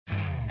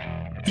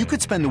You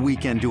could spend the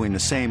weekend doing the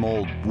same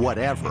old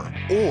whatever,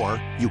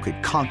 or you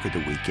could conquer the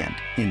weekend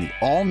in the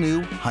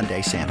all-new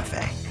Hyundai Santa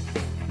Fe.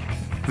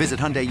 Visit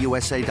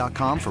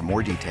HyundaiUSA.com for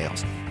more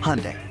details.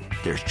 Hyundai,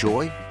 there's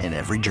joy in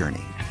every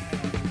journey.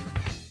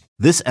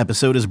 This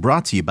episode is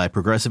brought to you by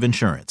Progressive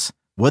Insurance.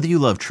 Whether you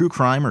love true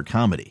crime or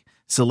comedy,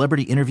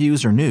 celebrity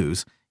interviews or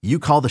news, you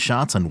call the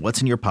shots on what's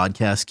in your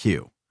podcast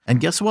queue. And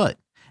guess what?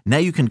 Now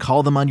you can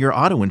call them on your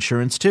auto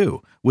insurance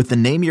too with the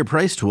Name Your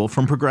Price tool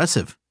from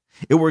Progressive.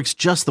 It works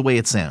just the way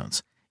it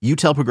sounds. You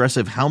tell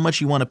Progressive how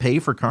much you want to pay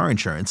for car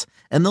insurance,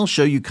 and they'll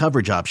show you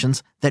coverage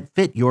options that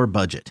fit your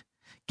budget.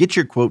 Get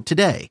your quote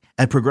today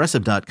at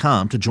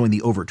Progressive.com to join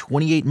the over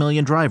 28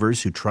 million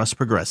drivers who trust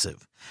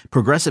Progressive.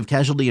 Progressive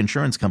Casualty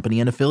Insurance Company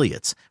and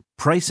Affiliates.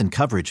 Price and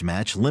coverage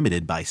match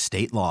limited by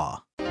state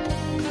law. Being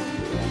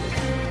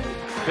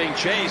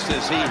chased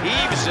as he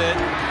heaves it.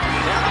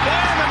 Down the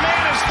line, the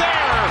man is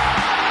there.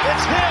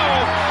 It's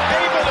Hill,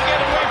 able to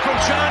get away from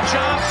John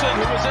Johnson,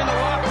 who was in the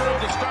locker room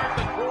to start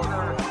the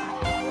quarter.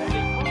 And he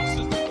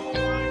crosses the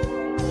goal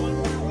line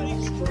for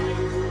one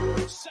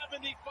straight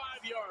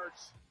 75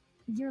 yards.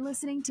 You're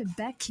listening to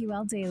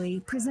BetQL Daily,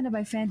 presented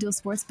by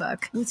FanDuel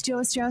Sportsbook, with Joe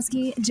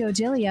Ostrowski, Joe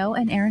Giglio,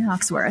 and Aaron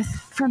Hawksworth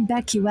from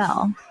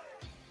BetQL.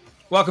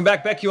 Welcome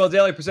back, BetQL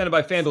Daily, presented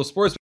by FanDuel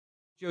Sportsbook.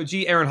 Joe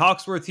G, Aaron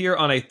Hawksworth here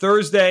on a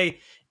Thursday.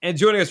 And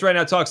joining us right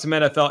now, talks some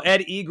NFL,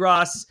 Ed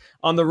Egros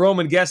on the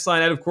Roman guest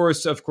line. Ed, of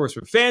course, from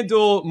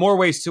FanDuel, more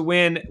ways to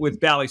win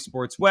with Bally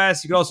Sports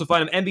West. You can also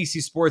find him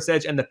NBC Sports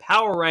Edge and the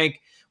Power Rank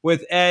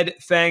with Ed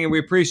Fang. And we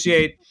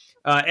appreciate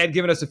Ed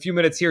giving us a few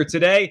minutes here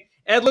today.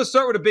 Ed, let's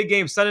start with a big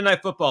game, Sunday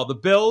Night Football. The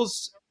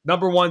Bills,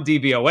 number one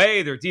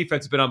DVOA. Their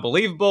defense has been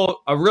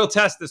unbelievable. A real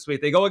test this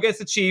week. They go against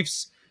the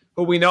Chiefs,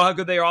 who we know how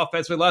good they are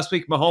offensively. Last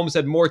week, Mahomes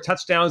had more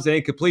touchdowns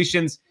than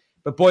incompletions.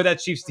 But boy, that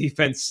Chiefs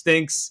defense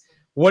stinks.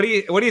 What do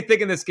you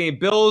think in this game?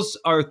 Bills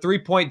are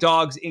 3-point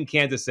dogs in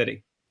Kansas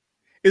City.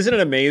 Isn't it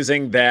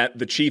amazing that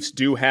the Chiefs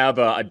do have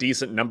a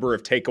decent number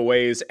of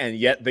takeaways, and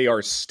yet they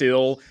are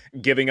still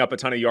giving up a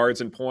ton of yards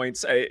and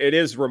points? It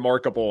is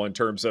remarkable in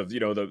terms of,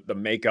 the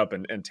makeup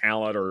and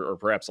talent or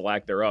perhaps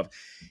lack thereof.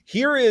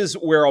 Here is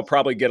where I'll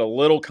probably get a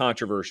little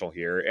controversial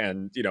here,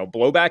 and,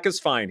 blowback is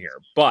fine here.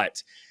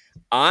 But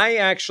I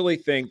actually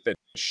think that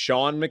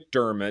Sean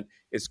McDermott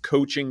is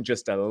coaching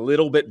just a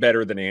little bit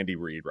better than Andy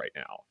Reid right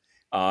now.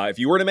 If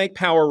you were to make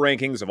power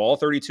rankings of all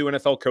 32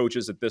 NFL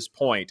coaches at this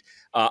point,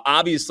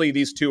 obviously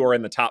these two are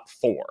in the top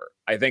 4.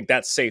 I think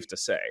that's safe to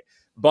say.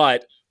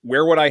 But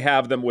where would I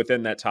have them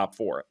within that top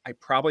 4? I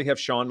probably have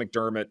Sean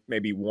McDermott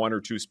maybe 1 or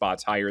 2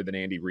 spots higher than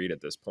Andy Reid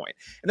at this point.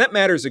 And that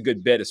matters a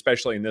good bit,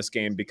 especially in this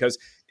game, because,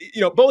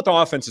 both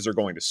offenses are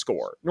going to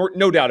score.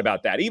 No doubt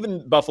about that.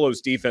 Even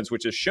Buffalo's defense,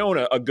 which has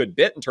shown a good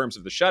bit in terms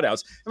of the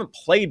shutouts, haven't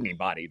played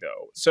anybody,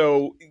 though.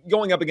 So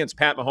going up against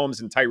Pat Mahomes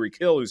and Tyreek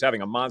Hill, who's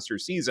having a monster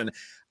season,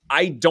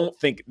 I don't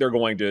think they're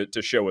going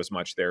to show as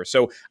much there.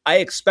 So I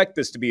expect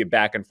this to be a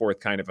back and forth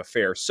kind of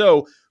affair.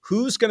 So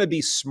who's going to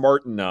be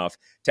smart enough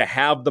to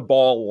have the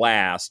ball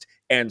last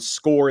and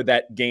score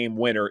that game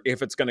winner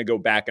if it's going to go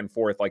back and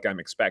forth like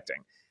I'm expecting?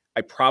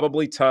 I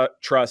probably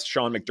trust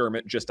Sean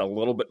McDermott just a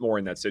little bit more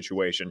in that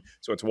situation.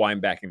 So it's why I'm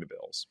backing the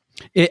Bills.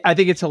 I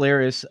think it's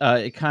hilarious.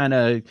 It kind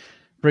of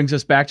brings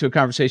us back to a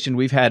conversation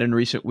we've had in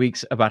recent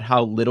weeks about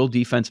how little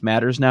defense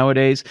matters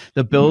nowadays.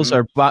 The Bills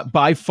are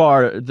by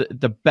far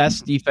the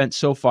best defense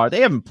so far.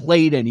 They haven't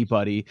played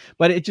anybody,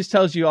 but it just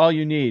tells you all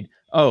you need.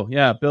 Oh,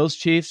 yeah, Bills,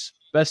 Chiefs,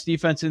 best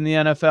defense in the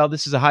NFL.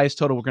 This is the highest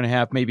total we're going to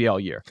have maybe all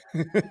year.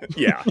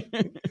 Yeah.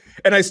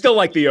 And I still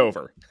like the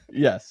over.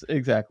 Yes,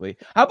 exactly.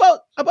 How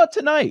about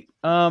tonight?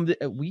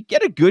 We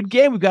get a good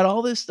game. We've got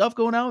all this stuff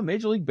going on with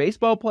Major League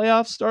Baseball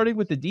playoffs starting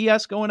with the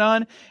DS going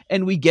on,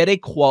 and we get a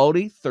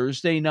quality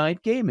Thursday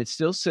night game. It's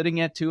still sitting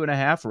at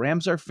 2.5.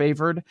 Rams are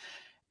favored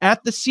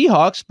at the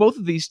Seahawks. Both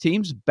of these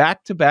teams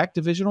back-to-back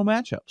divisional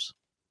matchups.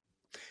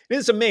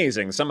 It's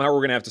amazing. Somehow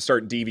we're going to have to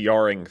start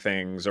DVRing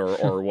things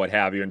or what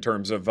have you in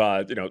terms of,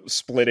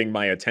 splitting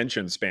my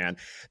attention span.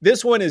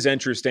 This one is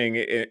interesting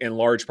in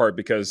large part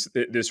because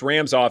this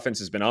Rams offense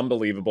has been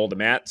unbelievable. The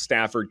Matt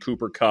Stafford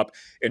Cooper Kupp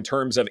in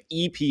terms of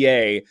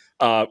EPA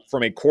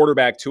from a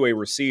quarterback to a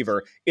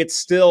receiver, it's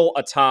still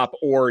atop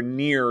or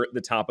near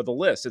the top of the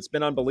list. It's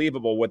been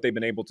unbelievable what they've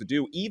been able to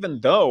do, even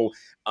though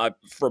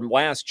from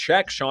last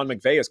check, Sean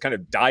McVay has kind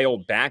of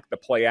dialed back the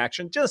play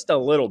action just a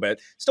little bit,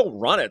 still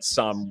run it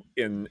some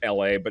in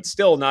LA, but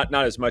still not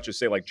as much as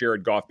say like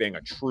Jared Goff being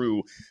a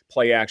true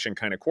play action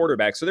kind of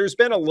quarterback. So there's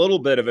been a little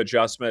bit of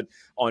adjustment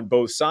on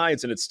both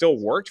sides, and it's still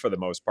worked for the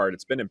most part.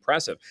 It's been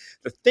impressive.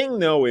 The thing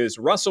though is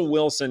Russell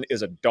Wilson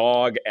is a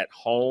dog at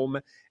home.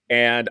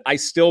 And I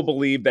still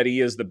believe that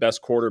he is the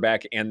best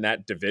quarterback in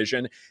that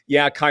division.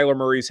 Yeah, Kyler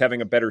Murray's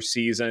having a better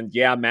season.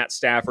 Yeah, Matt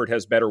Stafford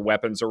has better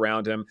weapons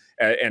around him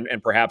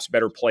and perhaps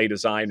better play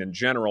design in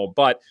general.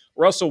 But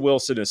Russell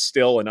Wilson is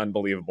still an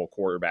unbelievable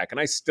quarterback. And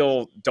I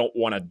still don't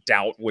want to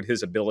doubt what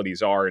his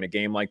abilities are in a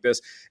game like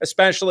this,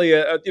 especially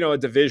a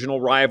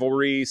divisional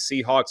rivalry.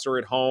 Seahawks are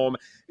at home.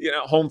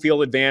 Home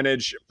field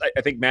advantage,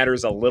 I think,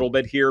 matters a little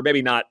bit here.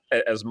 Maybe not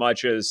as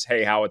much as,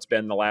 hey, how it's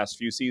been the last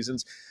few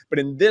seasons. But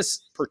in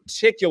this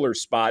particular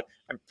spot,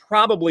 I'm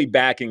probably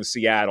backing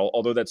Seattle,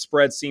 although that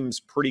spread seems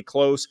pretty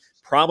close.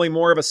 Probably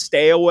more of a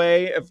stay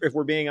away, if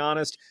we're being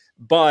honest.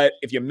 But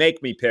if you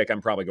make me pick,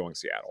 I'm probably going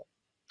Seattle.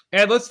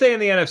 And let's stay in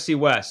the NFC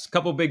West. A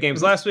couple big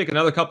games last week,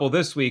 another couple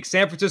this week.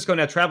 San Francisco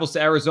now travels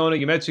to Arizona.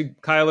 You mentioned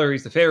Kyler.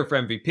 He's the favorite for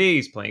MVP.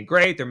 He's playing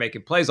great. They're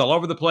making plays all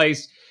over the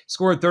place,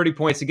 scoring 30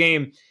 points a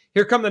game.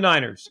 Here come the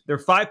Niners. They're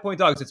 5-point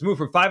dogs. It's moved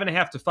from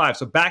 5.5 to 5.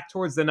 So back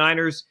towards the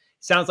Niners.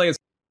 Sounds like it's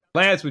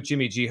Lance with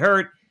Jimmy G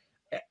hurt.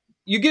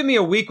 You give me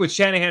a week with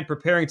Shanahan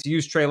preparing to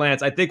use Trey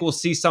Lance, I think we'll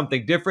see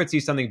something different, see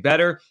something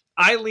better.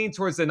 I lean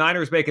towards the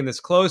Niners making this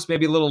close,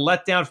 maybe a little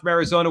letdown from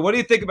Arizona. What do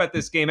you think about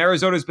this game?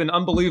 Arizona's been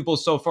unbelievable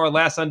so far,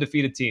 last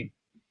undefeated team.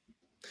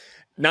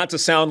 Not to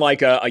sound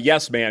like a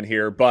yes man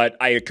here, but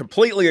I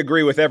completely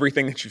agree with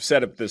everything that you've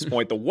said at this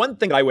point. The one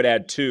thing I would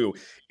add too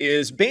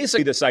is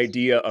basically this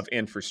idea of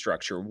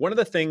infrastructure. One of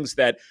the things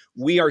that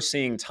we are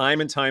seeing time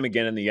and time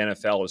again in the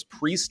NFL is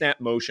pre-snap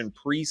motion,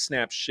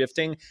 pre-snap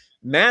shifting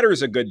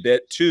matters a good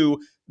bit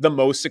to the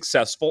most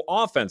successful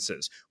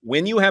offenses.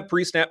 When you have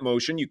pre-snap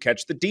motion, you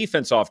catch the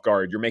defense off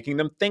guard. You're making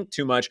them think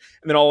too much,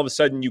 and then all of a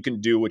sudden you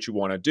can do what you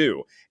want to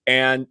do.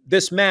 And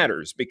this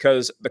matters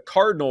because the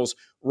Cardinals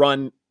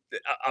run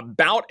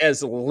about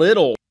as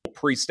little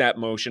pre-snap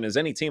motion as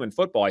any team in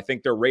football. I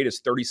think their rate is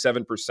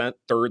 37%,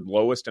 third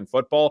lowest in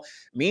football.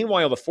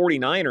 Meanwhile, the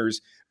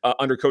 49ers,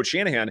 under Coach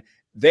Shanahan,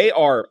 they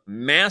are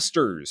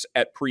masters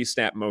at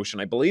pre-snap motion.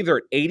 I believe they're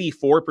at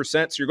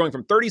 84%. So you're going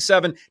from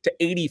 37 to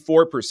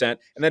 84%,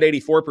 and that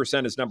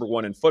 84% is number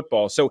one in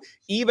football. So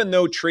even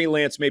though Trey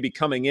Lance may be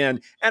coming in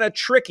at a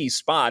tricky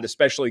spot,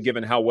 especially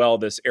given how well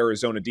this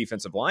Arizona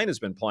defensive line has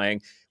been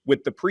playing,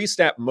 with the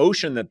pre-snap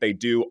motion that they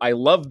do, I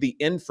love the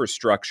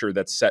infrastructure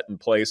that's set in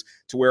place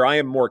to where I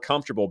am more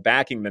comfortable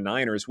backing the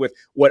Niners with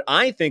what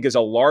I think is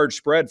a large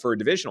spread for a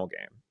divisional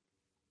game.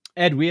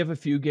 Ed, we have a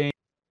few games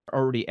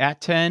already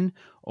at 10,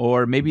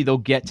 or maybe they'll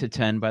get to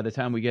 10 by the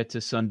time we get to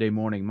Sunday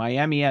morning.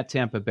 Miami at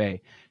Tampa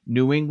Bay,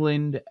 New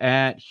England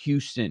at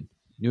Houston.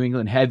 New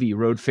England heavy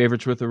road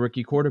favorites with a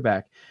rookie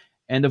quarterback,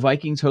 and the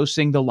Vikings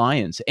hosting the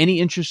Lions. Any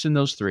interest in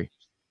those three?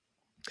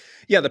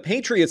 Yeah, the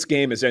Patriots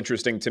game is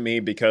interesting to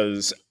me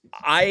because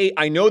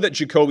I know that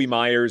Jacoby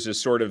Myers is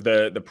sort of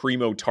the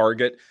primo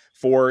target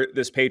for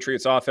this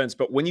Patriots offense,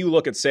 but when you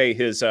look at, say,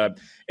 his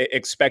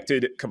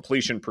expected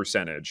completion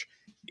percentage,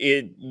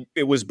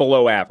 it was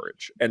below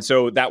average. And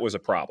so that was a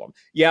problem.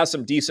 Yeah,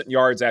 some decent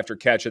yards after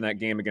catch in that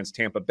game against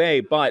Tampa Bay,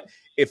 but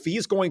if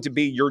he's going to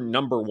be your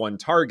number one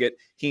target,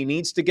 he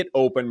needs to get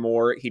open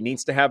more. He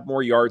needs to have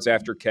more yards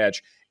after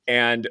catch.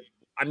 And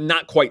I'm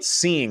not quite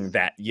seeing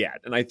that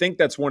yet. And I think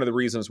that's one of the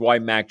reasons why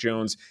Mac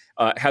Jones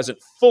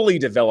hasn't fully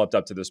developed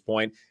up to this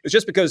point. It's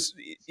just because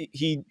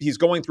he's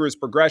going through his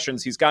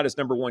progressions. He's got his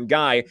number one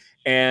guy,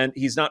 and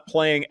he's not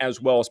playing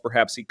as well as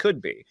perhaps he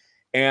could be.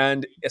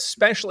 And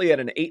especially at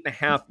an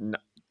 8.5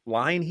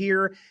 line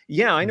here,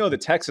 yeah, I know the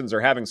Texans are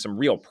having some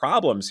real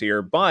problems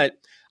here, but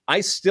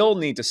I still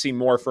need to see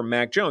more from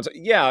Mac Jones.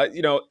 Yeah,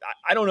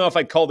 I don't know if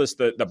I'd call this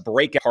the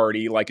breakout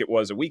party like it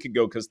was a week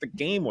ago because the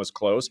game was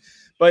close,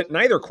 but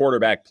neither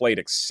quarterback played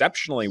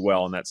exceptionally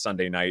well in that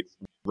Sunday night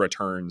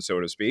return, so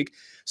to speak.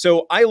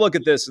 So I look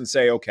at this and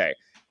say, okay,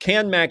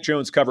 can Mac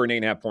Jones cover an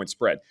 8.5-point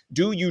spread?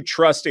 Do you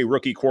trust a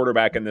rookie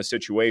quarterback in this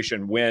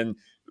situation when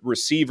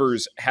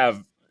receivers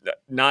have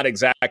not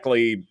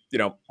exactly,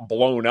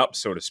 blown up,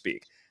 so to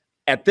speak?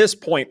 At this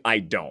point, I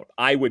don't.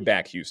 I would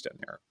back Houston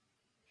there.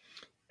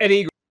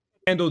 Eddie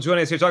Randall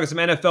joining us here talking some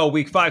NFL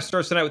Week 5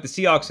 starts tonight with the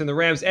Seahawks and the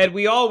Rams. Ed,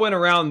 we all went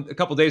around a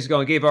couple days ago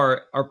and gave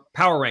our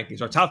power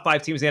rankings, our top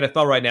 5 teams in the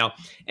NFL right now.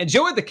 And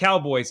Joe had the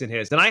Cowboys in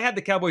his, and I had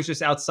the Cowboys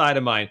just outside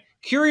of mine.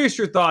 Curious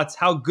your thoughts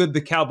how good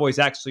the Cowboys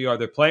actually are.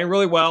 They're playing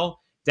really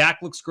well. Dak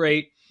looks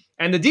great.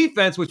 And the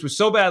defense, which was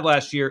so bad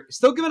last year,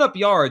 still giving up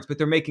yards, but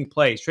they're making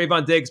plays.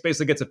 Trayvon Diggs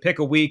basically gets a pick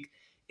a week.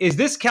 Is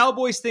this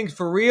Cowboys thing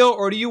for real,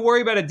 or do you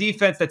worry about a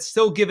defense that's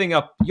still giving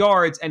up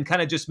yards and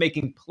kind of just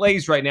making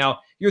plays right now?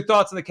 Your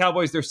thoughts on the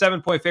Cowboys? They're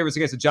 7-point favorites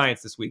against the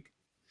Giants this week.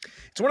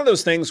 It's one of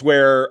those things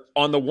where,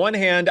 on the one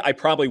hand, I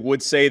probably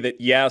would say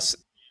that, yes,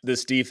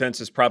 this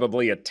defense is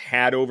probably a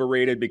tad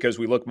overrated because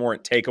we look more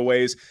at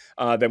takeaways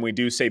than we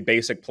do, say,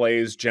 basic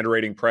plays,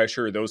 generating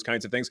pressure, those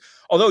kinds of things.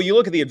 Although you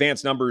look at the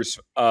advanced numbers,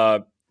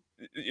 it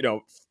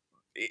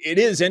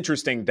is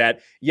interesting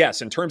that,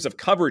 yes, in terms of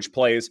coverage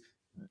plays,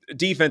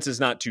 defense is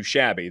not too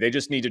shabby. They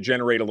just need to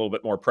generate a little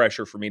bit more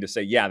pressure for me to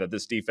say, yeah, that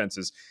this defense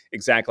is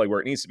exactly where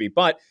it needs to be.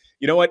 But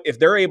you know what? If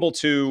they're able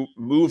to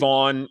move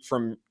on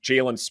from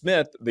Jalen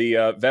Smith,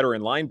 the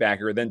veteran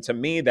linebacker, then to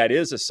me, that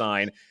is a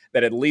sign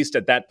that at least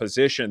at that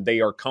position, they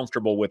are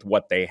comfortable with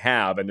what they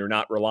have and they're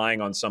not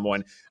relying on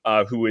someone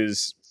who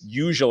is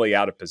usually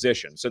out of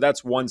position. So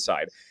that's one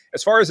side.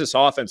 As far as this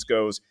offense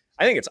goes,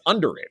 I think it's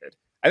underrated.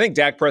 I think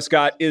Dak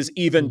Prescott is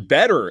even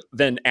better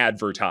than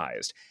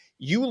advertised.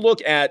 You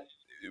look at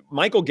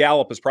Michael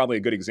Gallup is probably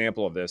a good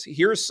example of this.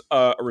 Here's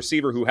a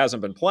receiver who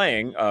hasn't been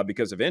playing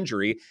because of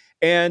injury,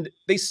 and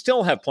they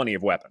still have plenty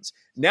of weapons.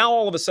 Now,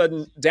 all of a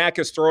sudden, Dak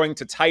is throwing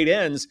to tight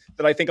ends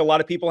that I think a lot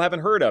of people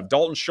haven't heard of.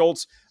 Dalton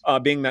Schultz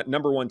being that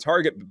number one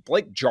target.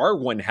 Blake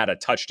Jarwin had a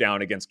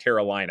touchdown against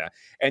Carolina.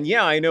 And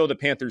yeah, I know the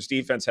Panthers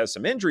defense has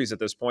some injuries at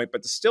this point,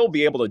 but to still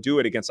be able to do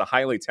it against a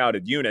highly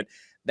touted unit,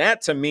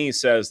 that to me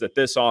says that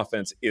this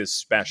offense is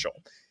special.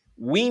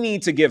 We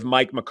need to give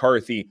Mike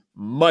McCarthy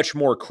much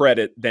more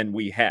credit than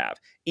we have.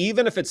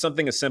 Even if it's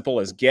something as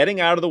simple as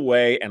getting out of the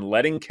way and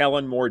letting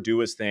Kellen Moore do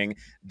his thing,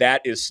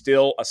 that is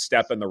still a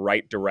step in the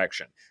right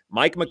direction.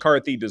 Mike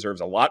McCarthy deserves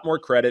a lot more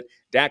credit.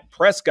 Dak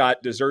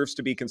Prescott deserves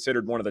to be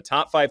considered one of the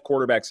top 5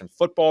 quarterbacks in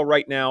football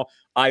right now.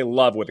 I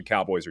love what the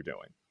Cowboys are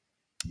doing.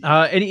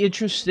 Any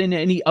interest in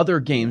any other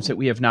games that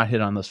we have not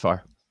hit on thus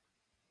far?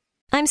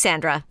 I'm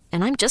Sandra,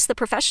 and I'm just the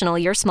professional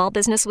your small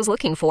business was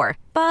looking for.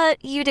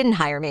 But you didn't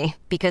hire me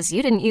because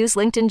you didn't use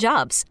LinkedIn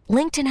Jobs.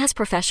 LinkedIn has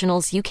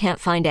professionals you can't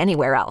find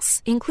anywhere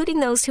else,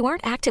 including those who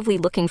aren't actively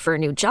looking for a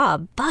new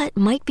job, but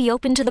might be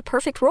open to the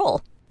perfect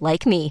role,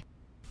 like me.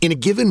 In a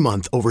given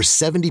month, over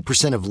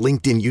 70% of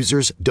LinkedIn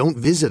users don't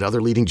visit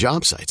other leading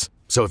job sites.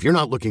 So if you're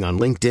not looking on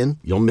LinkedIn,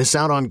 you'll miss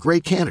out on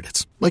great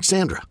candidates like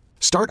Sandra.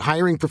 Start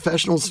hiring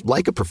professionals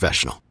like a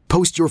professional.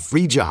 Post your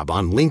free job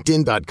on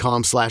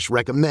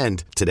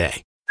linkedin.com/recommend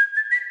today.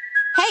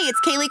 Hey,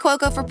 it's Kaylee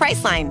Cuoco for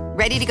Priceline.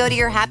 Ready to go to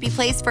your happy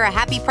place for a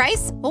happy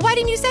price? Well, why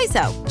didn't you say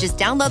so? Just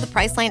download the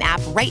Priceline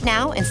app right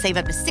now and save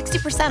up to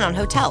 60% on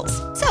hotels.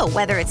 So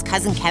whether it's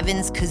Cousin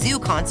Kevin's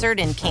Kazoo Concert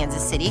in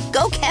Kansas City,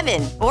 go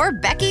Kevin, or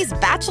Becky's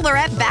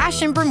Bachelorette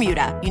Bash in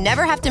Bermuda, you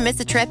never have to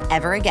miss a trip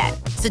ever again.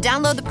 So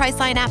download the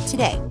Priceline app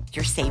today.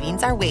 Your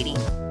savings are waiting.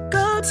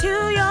 Go to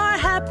your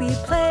happy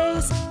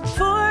place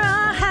for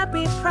a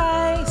happy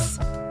price.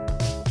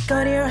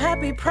 Go to your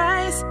happy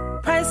price,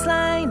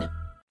 Priceline.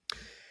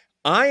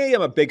 I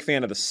am a big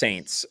fan of the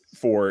Saints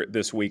for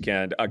this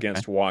weekend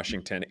against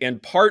Washington, in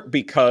part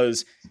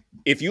because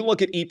if you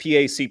look at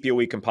EPA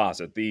CPOE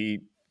composite, the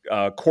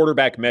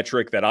quarterback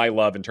metric that I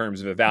love in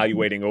terms of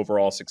evaluating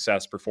overall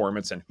success,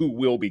 performance, and who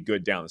will be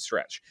good down the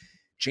stretch,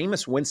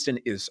 Jameis Winston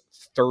is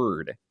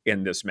third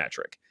in this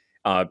metric.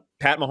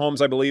 Pat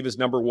Mahomes, I believe, is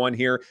number one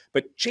here,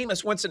 but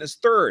Jameis Winston is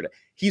third.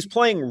 He's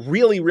playing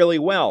really, really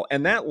well,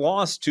 and that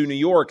loss to New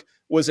York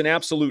was an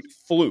absolute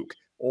fluke.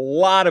 A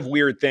lot of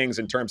weird things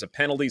in terms of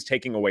penalties,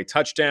 taking away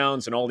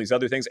touchdowns and all these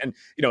other things. And,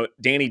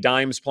 Danny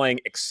Dimes playing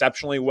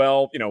exceptionally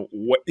well,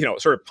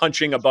 sort of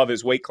punching above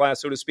his weight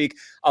class, so to speak.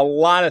 A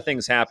lot of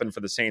things happen for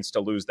the Saints to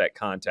lose that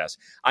contest.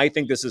 I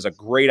think this is a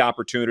great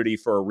opportunity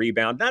for a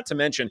rebound, not to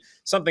mention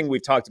something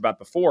we've talked about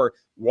before.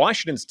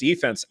 Washington's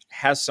defense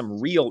has some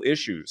real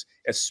issues,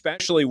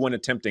 especially when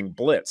attempting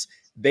blitz.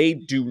 They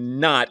do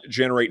not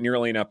generate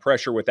nearly enough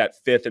pressure with that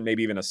fifth and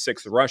maybe even a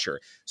sixth rusher.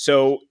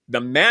 So the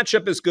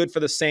matchup is good for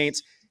the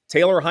Saints.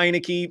 Taylor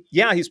Heineke,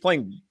 yeah, he's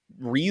playing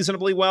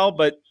reasonably well,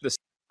 but the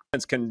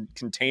Saints can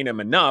contain him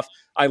enough.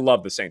 I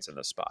love the Saints in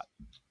this spot.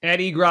 Ed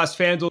Egros,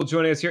 FanDuel,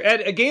 joining us here.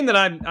 Ed, a game that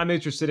I'm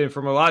interested in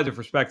from a lot of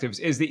different perspectives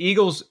is the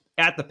Eagles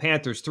at the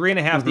Panthers.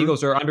 3.5 The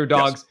Eagles are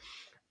underdogs.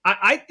 Yes.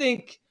 I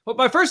think. Well,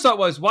 my first thought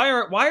was, why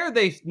are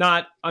they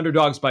not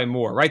underdogs by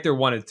more? Right, they're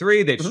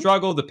 1-3. They've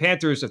struggled. The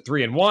Panthers are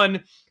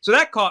 3-1. So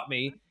that caught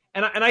me,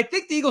 and I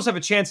think the Eagles have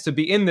a chance to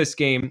be in this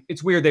game.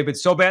 It's weird; they've been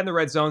so bad in the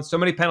red zone, so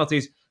many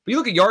penalties. But you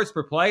look at yards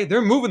per play;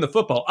 they're moving the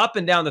football up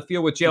and down the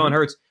field with Jalen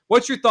Hurts.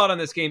 What's your thought on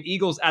this game?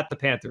 Eagles at the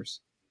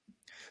Panthers.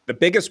 The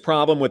biggest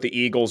problem with the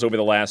Eagles over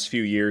the last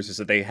few years is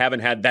that they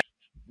haven't had that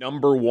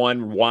number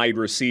one wide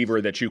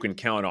receiver that you can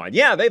count on.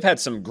 Yeah, they've had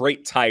some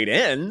great tight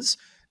ends.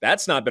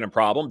 That's not been a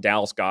problem.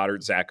 Dallas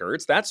Goedert, Zach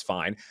Ertz, that's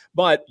fine.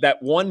 But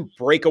that one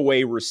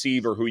breakaway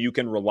receiver who you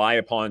can rely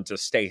upon to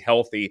stay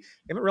healthy,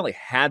 they haven't really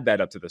had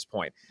that up to this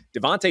point.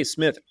 Devontae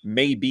Smith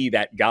may be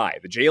that guy.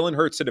 The Jalen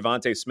Hurts to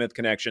Devontae Smith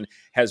connection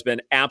has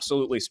been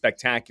absolutely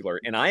spectacular.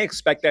 And I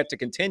expect that to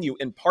continue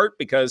in part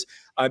because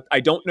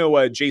I don't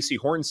know J.C.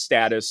 Horn's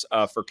status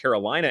for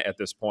Carolina at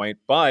this point,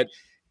 but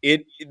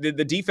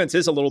the defense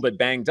is a little bit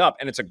banged up,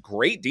 and it's a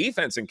great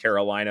defense in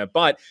Carolina,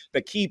 but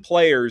the key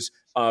players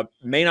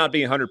may not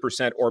be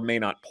 100% or may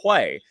not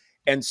play.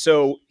 And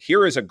so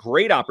here is a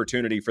great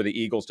opportunity for the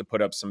Eagles to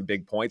put up some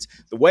big points.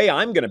 The way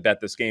I'm going to bet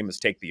this game is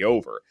take the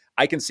over.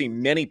 I can see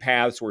many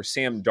paths where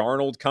Sam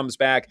Darnold comes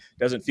back,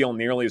 doesn't feel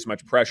nearly as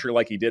much pressure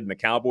like he did in the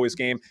Cowboys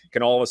game,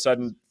 can all of a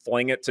sudden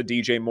fling it to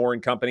DJ Moore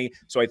and company.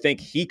 So I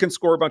think he can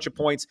score a bunch of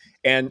points.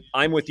 And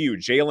I'm with you.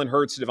 Jalen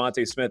Hurts to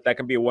Devontae Smith, that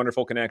can be a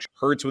wonderful connection.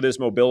 Hurts with his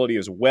mobility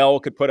as well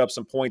could put up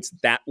some points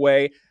that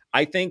way.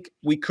 I think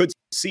we could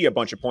see a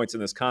bunch of points in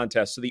this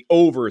contest. So the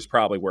over is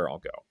probably where I'll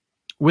go.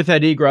 With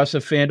Ed Egros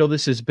of FanDuel,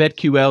 this is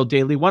BetQL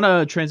Daily. Want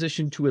to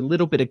transition to a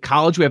little bit of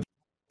college. We have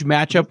a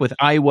matchup with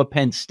Iowa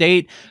Penn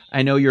State.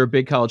 I know you're a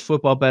big college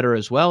football bettor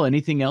as well.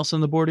 Anything else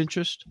on the board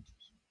interest?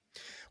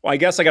 Well, I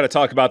guess I got to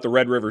talk about the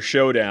Red River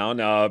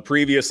Showdown.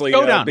 Previously,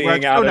 Showdown. Being We're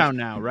at out Showdown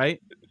now,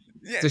 right?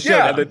 The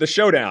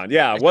Showdown.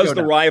 Yeah, it was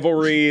Showdown. The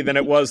rivalry. Then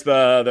it was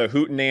the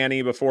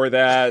hootenanny before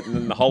that, and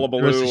then the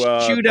hullabaloo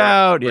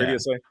shootout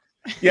previously.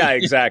 Yeah,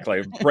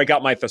 exactly. Break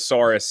out my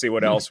thesaurus, see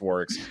what else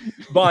works.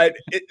 But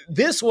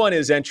this one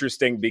is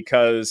interesting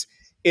because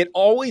it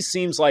always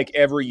seems like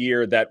every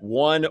year that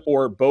one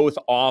or both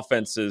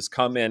offenses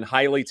come in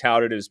highly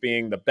touted as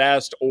being the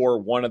best or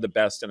one of the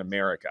best in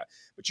America.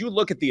 But you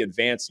look at the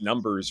advanced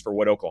numbers for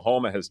what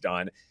Oklahoma has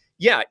done.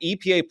 Yeah,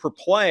 EPA per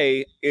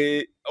play,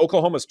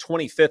 Oklahoma's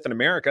 25th in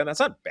America, and that's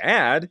not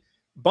bad.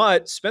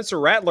 But Spencer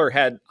Rattler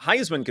had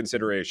Heisman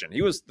consideration.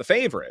 He was the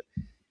favorite.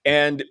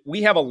 And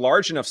we have a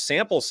large enough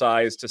sample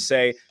size to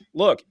say,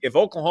 look, if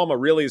Oklahoma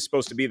really is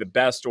supposed to be the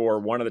best or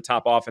one of the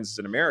top offenses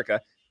in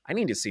America, I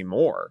need to see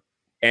more.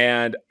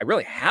 And I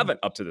really haven't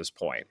up to this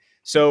point.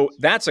 So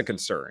that's a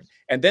concern.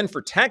 And then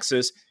for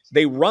Texas,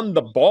 they run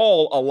the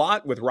ball a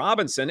lot with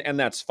Robinson, and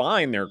that's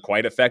fine. They're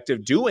quite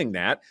effective doing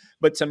that.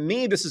 But to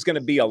me, this is going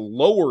to be a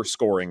lower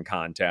scoring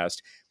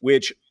contest,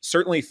 which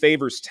certainly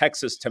favors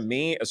Texas to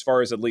me as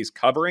far as at least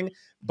covering.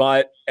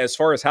 But as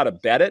far as how to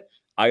bet it,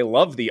 I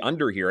love the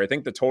under here. I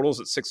think the total's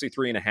at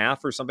 63.5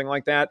 or something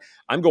like that.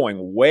 I'm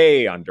going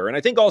way under. And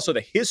I think also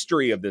the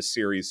history of this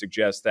series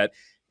suggests that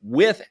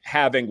with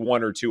having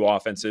one or two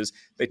offenses,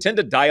 they tend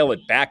to dial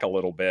it back a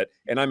little bit,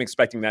 and I'm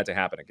expecting that to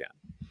happen again.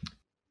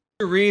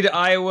 Read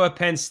Iowa,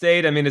 Penn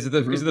State. I mean, is it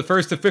the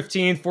first to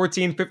 15,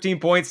 14, 15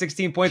 points,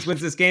 16 points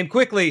wins this game?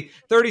 Quickly,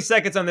 30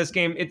 seconds on this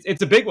game.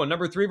 It's a big one.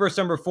 Number 3 versus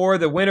number 4.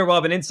 The winner will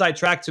have an inside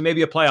track to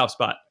maybe a playoff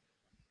spot.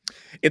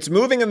 It's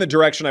moving in the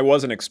direction I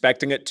wasn't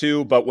expecting it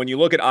to, but when you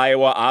look at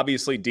Iowa,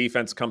 obviously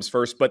defense comes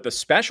first, but the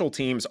special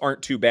teams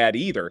aren't too bad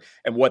either.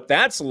 And what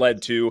that's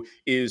led to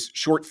is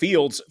short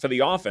fields for the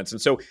offense.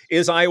 And so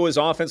is Iowa's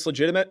offense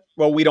legitimate?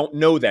 Well, we don't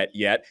know that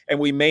yet, and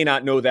we may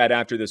not know that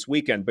after this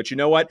weekend. But you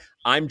know what?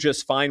 I'm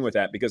just fine with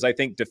that because I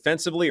think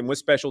defensively and with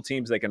special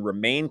teams, they can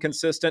remain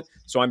consistent.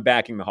 So I'm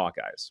backing the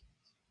Hawkeyes.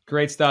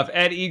 Great stuff.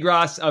 Ed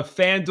Egros of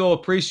FanDuel.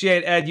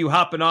 Appreciate, Ed, you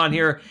hopping on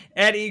here.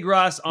 Ed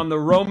Egros on the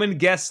Roman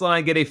guest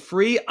line. Get a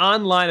free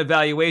online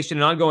evaluation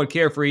and ongoing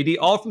care for ED,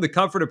 all from the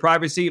comfort and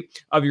privacy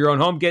of your own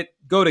home.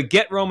 Go to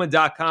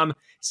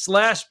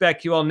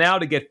GetRoman.com/BetQL now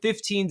to get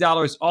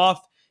 $15 off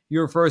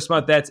your first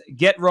month. That's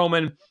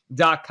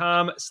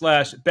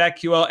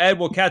GetRoman.com/BetQL. Ed,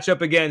 we'll catch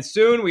up again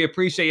soon. We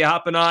appreciate you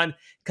hopping on.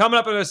 Coming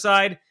up on the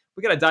side,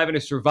 we got to dive into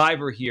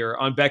Survivor here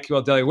on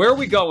BetQL Daily. Where are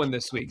we going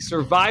this week?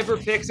 Survivor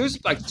picks. There's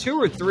like 2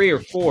 or 3 or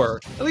 4,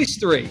 at least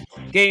 3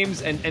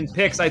 games and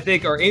picks I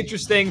think are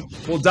interesting.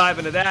 We'll dive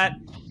into that.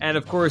 And,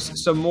 of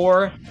course, some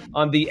more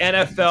on the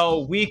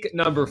NFL week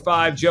number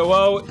 5. Joe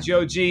O,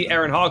 Joe G,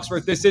 Aaron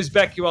Hawksworth. This is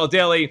BetQL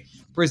Daily,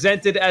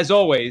 presented, as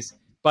always,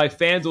 by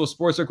FanDuel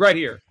Sportsbook right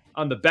here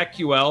on the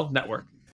BetQL Network.